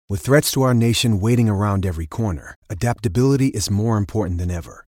With threats to our nation waiting around every corner, adaptability is more important than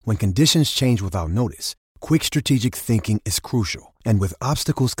ever. When conditions change without notice, quick strategic thinking is crucial. And with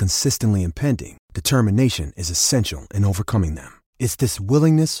obstacles consistently impending, determination is essential in overcoming them. It's this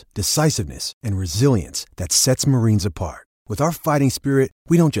willingness, decisiveness, and resilience that sets Marines apart. With our fighting spirit,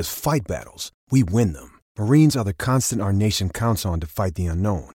 we don't just fight battles, we win them. Marines are the constant our nation counts on to fight the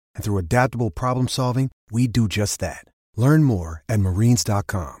unknown. And through adaptable problem solving, we do just that. Learn more at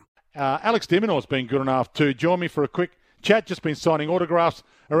marines.com. Alex de Minaur's been good enough to join me for a quick chat. Just been signing autographs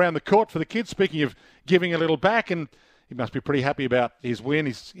around the court for the kids. Speaking of giving a little back, and he must be pretty happy about his win.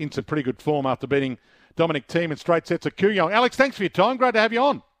 He's in some pretty good form after beating Dominic Thiem in straight sets at Kooyong. Alex, thanks for your time. Great to have you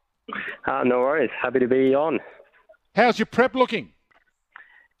on. No worries. Happy to be on. How's your prep looking?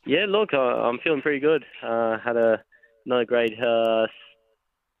 Yeah, look, I'm feeling pretty good. Had another great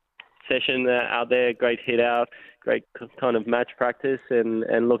session out there, great hit out, great kind of match practice,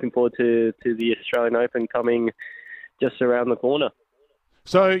 and looking forward to the Australian Open coming just around the corner.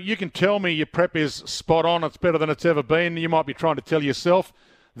 So you can tell me your prep is spot on. It's better than it's ever been. You might be trying to tell yourself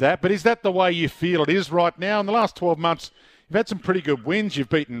that, but is that the way you feel it is right now? In the last 12 months, you've had some pretty good wins. You've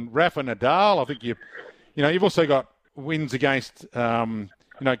beaten Rafa Nadal. I think you've also got wins against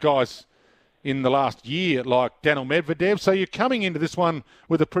guys in the last year like Daniil Medvedev. So you're coming into this one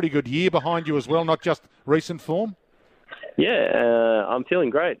with a pretty good year behind you as well, not just recent form. Yeah, I'm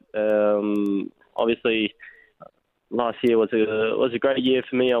feeling great. Obviously, last year was a great year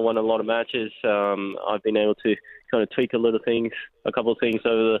for me. I won a lot of matches. I've been able to kind of tweak a couple of things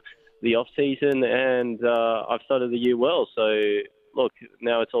over the off season, and I've started the year well. So look,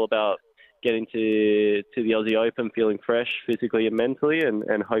 now it's all about getting to the Aussie Open feeling fresh physically and mentally,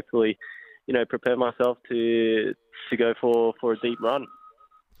 and hopefully, prepare myself to go for a deep run.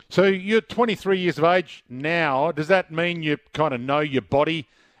 So you're 23 years of age now. Does that mean you kind of know your body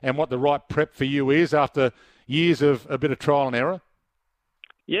and what the right prep for you is after years of a bit of trial and error?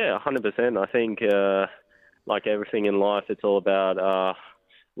 Yeah, 100%. I think, like everything in life, it's all about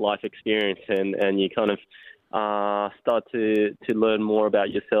life experience, and you kind of start to learn more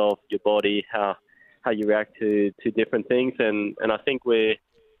about yourself, your body, how you react to different things, and I think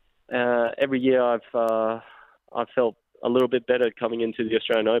every year I've felt a little bit better coming into the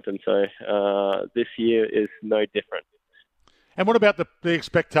Australian Open, so this year is no different. And what about the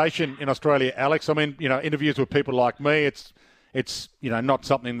expectation in Australia, Alex? I mean, interviews with people like me, it's not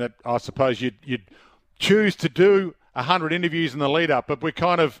something that I suppose you'd choose to do 100 interviews in the lead up, but we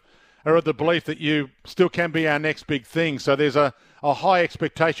kind of are of the belief that you still can be our next big thing. So there's a high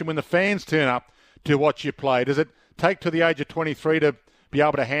expectation when the fans turn up to watch you play. Does it take to the age of 23 to be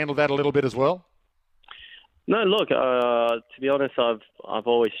able to handle that a little bit as well? No, look, to be honest, I've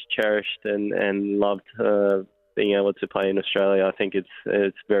always cherished and loved being able to play in Australia. I think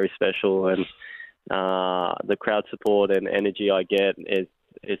it's very special, and the crowd support and energy I get is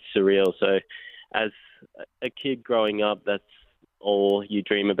surreal. So as a kid growing up, that's all you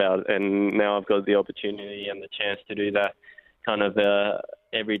dream about, and now I've got the opportunity and the chance to do that kind of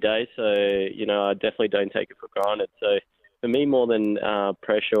every day. So I definitely don't take it for granted. So for me, more than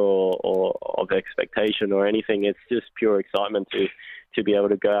pressure or of expectation or anything, it's just pure excitement to be able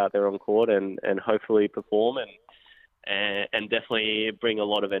to go out there on court and hopefully perform and definitely bring a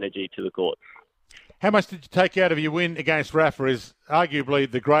lot of energy to the court. How much did you take out of your win against Rafa? Is arguably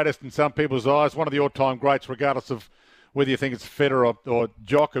the greatest in some people's eyes, one of the all-time greats, regardless of whether you think it's Federer or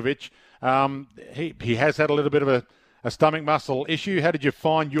Djokovic. He has had a little bit of a stomach muscle issue. How did you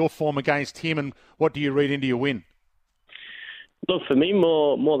find your form against him, and what do you read into your win? Look, for me,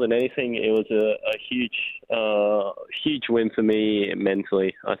 more than anything, it was a huge win for me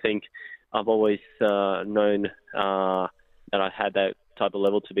mentally. I think I've always known that I had that type of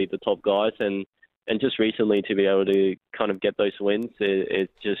level to beat the top guys, and just recently to be able to kind of get those wins,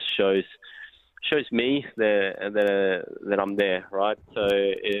 it just shows me that I'm there, right? So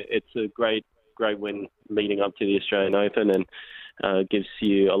it's a great win leading up to the Australian Open, and gives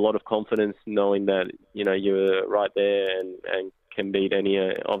you a lot of confidence knowing that you're right there and can beat any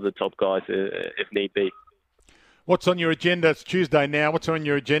of the top guys if need be. What's on your agenda? It's Tuesday now. What's on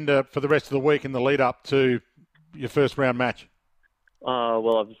your agenda for the rest of the week in the lead up to your first round match?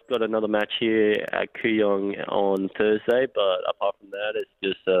 Well, I've got another match here at Kooyong on Thursday, but apart from that, it's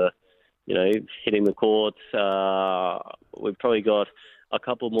just hitting the courts. We've probably got a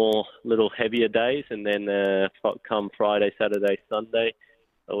couple more little heavier days, and then come Friday, Saturday, Sunday,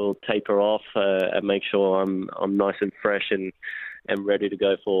 we'll taper off and make sure I'm nice and fresh and ready to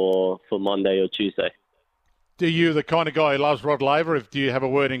go for Monday or Tuesday. Do you the kind of guy who loves Rod Laver? Do you have a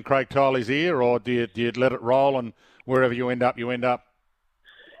word in Craig Tiley's ear, or do you let it roll and wherever you end up, you end up?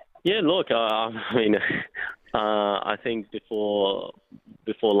 Yeah, look, I mean, I think before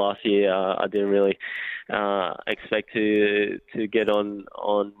last year, I didn't really expect to get on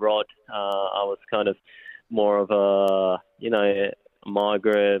Rod. I was kind of more of a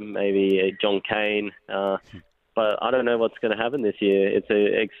Margaret, maybe a John Cain. But I don't know what's going to happen this year. It's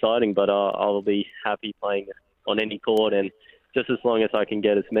exciting, but I'll be happy playing on any court, and just as long as I can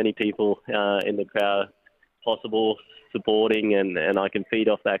get as many people in the crowd possible supporting, and I can feed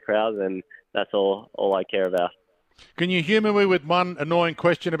off that crowd, then that's all I care about. Can you humour me with one annoying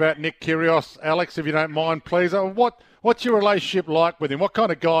question about Nick Kyrgios, Alex, if you don't mind, please? What's your relationship like with him? What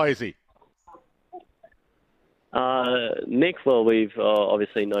kind of guy is he? Nick, well, we've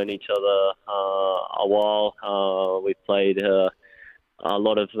obviously known each other a while. We've played a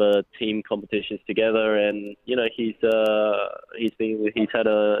lot of team competitions together, and he's had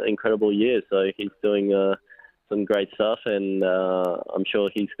an incredible year. So he's doing some great stuff, and I'm sure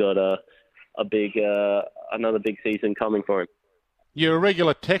he's got another big season coming for him. You're a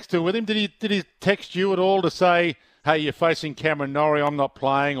regular texter with him. Did he text you at all to say, "Hey, you're facing Cameron Norrie, I'm not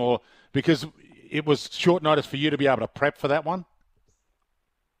playing," or because it was short notice for you to be able to prep for that one?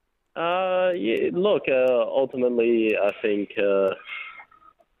 Yeah, look, ultimately, I think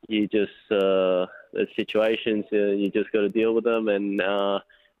you just the situations, you just got to deal with them, and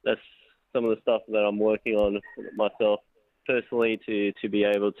that's some of the stuff that I'm working on myself personally to be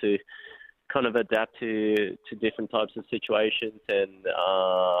able to kind of adapt to different types of situations, and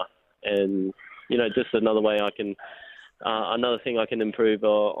just another thing I can improve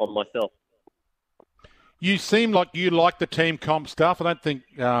on myself. You seem like you like the team comp stuff. I don't think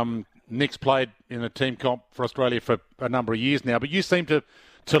Nick's played in a team comp for Australia for a number of years now, but you seem to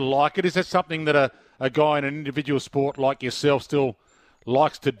like it. Is that something that a guy in an individual sport like yourself still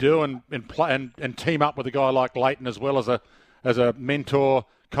likes to do, and play and team up with a guy like Leighton as well as a mentor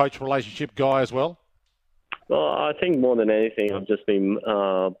coach relationship guy as well? Well, I think more than anything, I've just been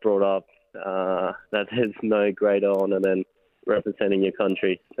brought up that there's no greater honour than representing your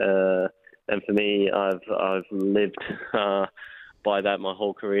country. And for me, I've lived by that my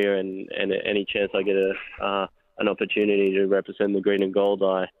whole career, and any chance I get an opportunity to represent the green and gold,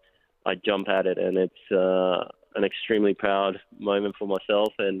 I jump at it, and it's an extremely proud moment for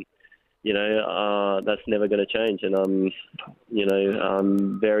myself, and that's never going to change. And I'm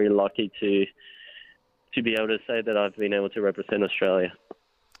very lucky to be able to say that I've been able to represent Australia.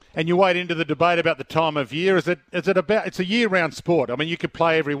 And you wade into the debate about the time of year. Is it about? It's a year-round sport. I mean, you could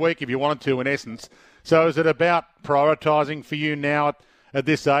play every week if you wanted to, in essence. So, is it about prioritising for you now at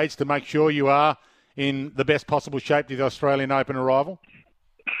this age to make sure you are in the best possible shape to the Australian Open arrival?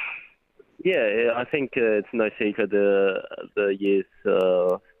 Yeah, I think it's no secret the years,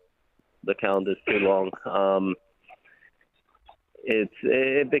 the calendar's too long.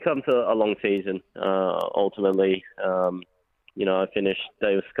 It becomes a long season. Ultimately. I finished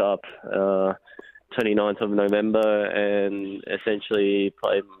Davis Cup 29th of November, and essentially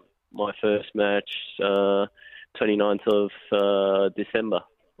played my first match 29th of December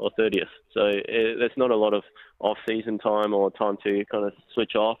or 30th. So there's not a lot of off-season time or time to kind of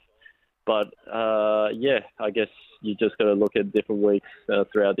switch off. But I guess you just got to look at different weeks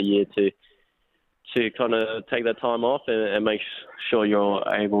throughout the year to kind of take that time off and make sure you're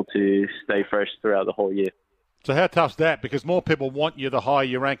able to stay fresh throughout the whole year. So how tough's that? Because more people want you the higher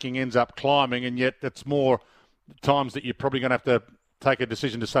your ranking ends up climbing, and yet it's more times that you're probably going to have to take a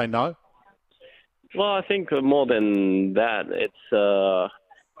decision to say no? Well, I think more than that, it's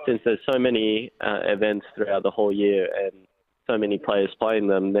since there's so many events throughout the whole year and so many players playing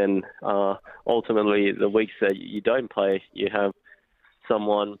them, then ultimately the weeks that you don't play, you have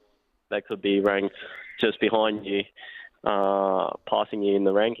someone that could be ranked just behind you, passing you in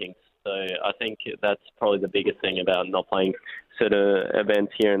the rankings. So I think that's probably the biggest thing about not playing certain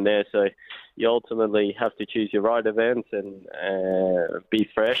events here and there. So you ultimately have to choose your right events and be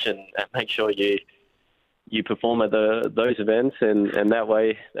fresh and make sure you perform at those events. And that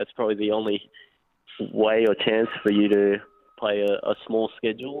way, that's probably the only way or chance for you to play a small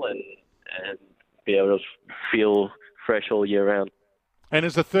schedule and be able to feel fresh all year round. And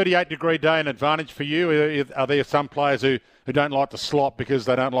is a 38-degree day an advantage for you? Are there some players who don't like to slop because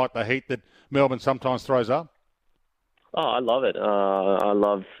they don't like the heat that Melbourne sometimes throws up? Oh, I love it. I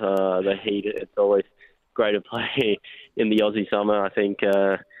love the heat. It's always great to play in the Aussie summer. I think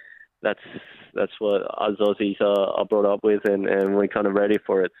that's what us Aussies are brought up with, and we're kind of ready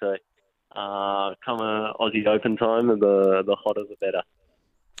for it. So come Aussie Open time, the hotter the better.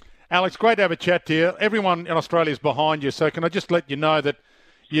 Alex, great to have a chat to you. Everyone in Australia is behind you, so can I just let you know that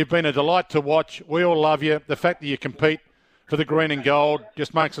you've been a delight to watch. We all love you. The fact that you compete for the green and gold.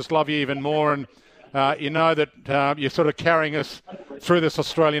 Just makes us love you even more. And you know that you're sort of carrying us through this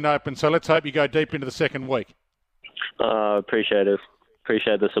Australian Open. So let's hope you go deep into the second week. Appreciate it.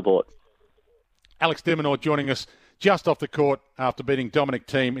 Appreciate the support. Alex de Minaur joining us just off the court after beating Dominic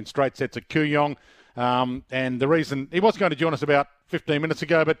Thiem in straight sets at Kooyong. And the reason he was going to join us about 15 minutes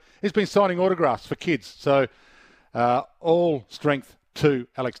ago, but he's been signing autographs for kids. So all strength to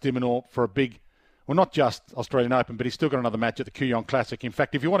Alex de Minaur for a big, well, not just Australian Open, but he's still got another match at the Kooyong Classic. In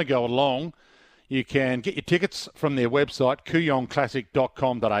fact, if you want to go along, you can get your tickets from their website,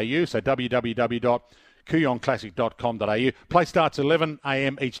 kooyongclassic.com.au, so www.kooyongclassic.com.au. Play starts 11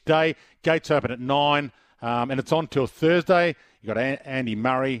 a.m. each day. Gates open at 9, and it's on till Thursday. You've got Andy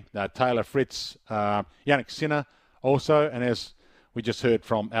Murray, Taylor Fritz, Yannick Sinner also, and as we just heard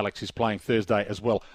from Alex, he's playing Thursday as well.